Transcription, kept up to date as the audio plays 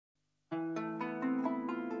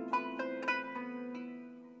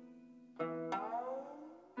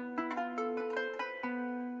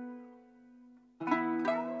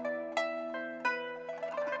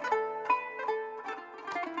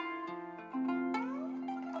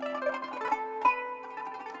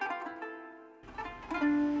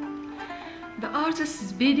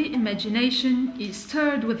artist's ZBIDI imagination is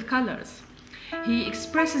stirred with colors. He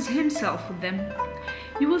expresses himself with them.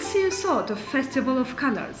 You will see a sort of festival of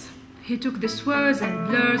colors. He took the swirls and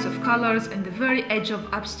blurs of colors on the very edge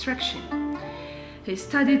of abstraction. He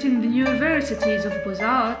studied in the universities of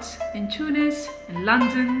Beaux-Arts in Tunis, in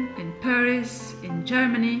London, in Paris, in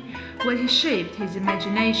Germany, where he shaped his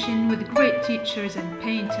imagination with great teachers and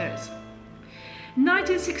painters. In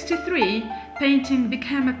 1963, painting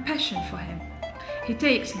became a passion for him. He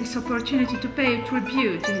takes this opportunity to pay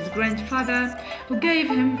tribute to his grandfather, who gave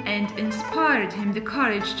him and inspired him the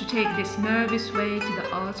courage to take this nervous way to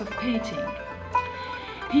the art of painting.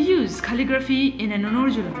 He used calligraphy in an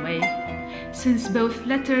original way, since both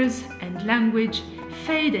letters and language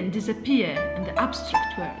fade and disappear in the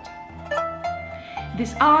abstract world.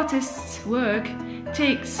 This artist's work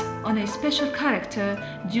takes on a special character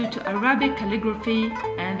due to Arabic calligraphy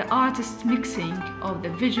and the artist's mixing of the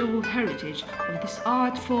visual heritage of this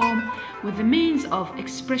art form with the means of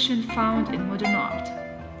expression found in modern art.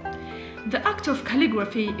 The act of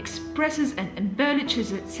calligraphy expresses and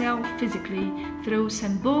embellishes itself physically through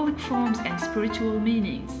symbolic forms and spiritual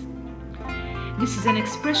meanings. This is an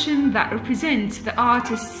expression that represents the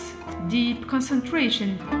artist's deep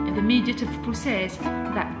concentration in the meditative process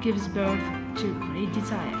that gives birth to great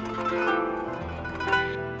desire.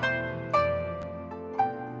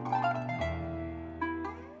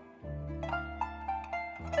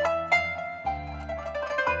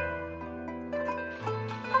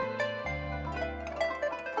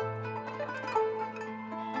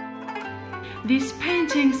 These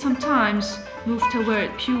paintings sometimes move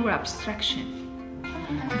toward pure abstraction.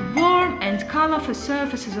 The warm and colorful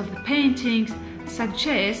surfaces of the paintings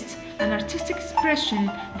suggest an artistic expression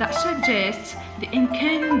that suggests the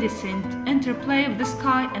incandescent interplay of the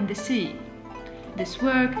sky and the sea. This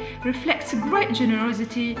work reflects a great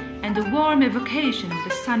generosity and a warm evocation of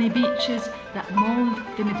the sunny beaches that mold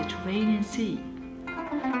the Mediterranean Sea.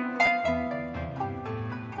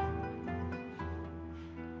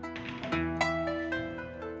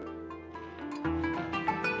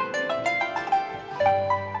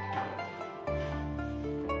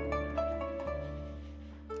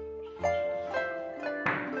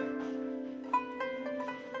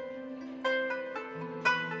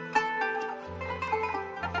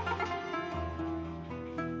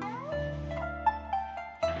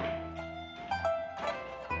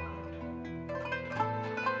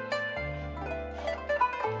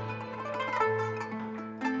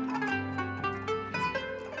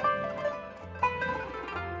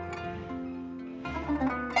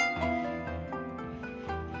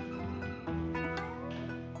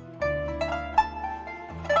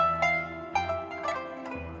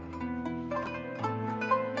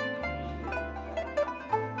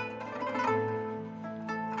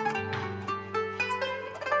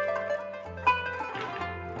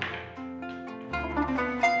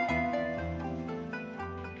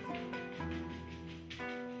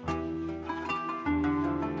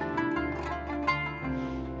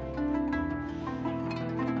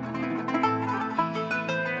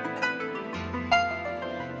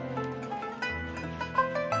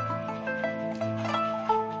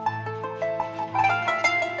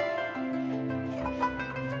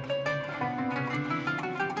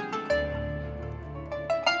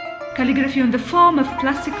 Calligraphy in the form of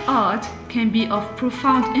plastic art can be of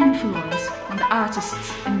profound influence on the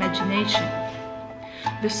artist's imagination.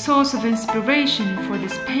 The source of inspiration for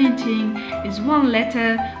this painting is one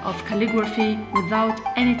letter of calligraphy without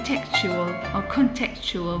any textual or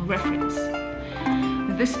contextual reference.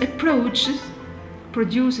 This approach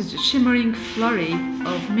produces a shimmering flurry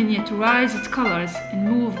of miniaturized colors and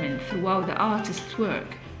movement throughout the artist's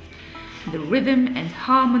work. The rhythm and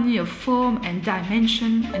harmony of form and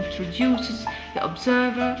dimension introduces the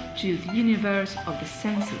observer to the universe of the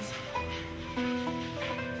senses.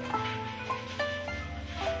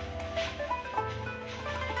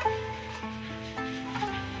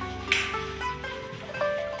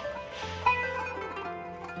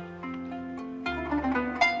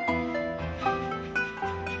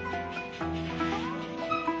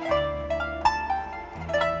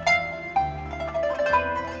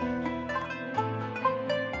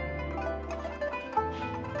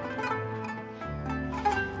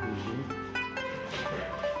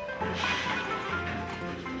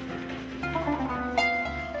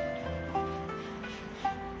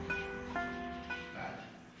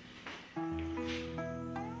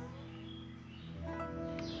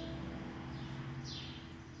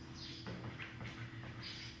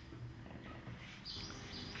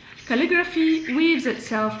 Calligraphy weaves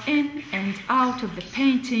itself in and out of the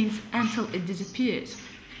paintings until it disappears.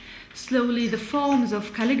 Slowly the forms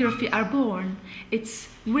of calligraphy are born, its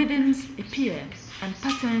rhythms appear, and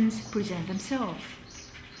patterns present themselves.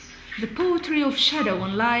 The poetry of shadow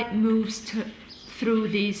and light moves through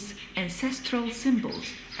these ancestral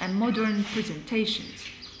symbols and modern presentations.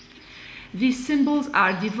 These symbols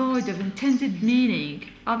are devoid of intended meaning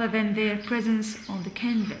other than their presence on the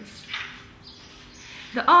canvas.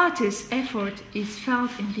 The artist's effort is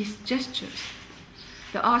felt in these gestures.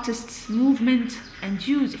 The artist's movement and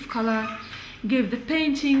use of color give the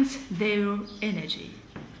paintings their energy.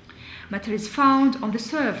 Matter is found on the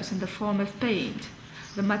surface in the form of paint.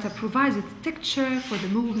 The matter provides a texture for the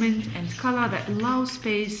movement and color that allows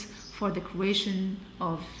space for the creation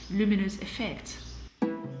of luminous effects.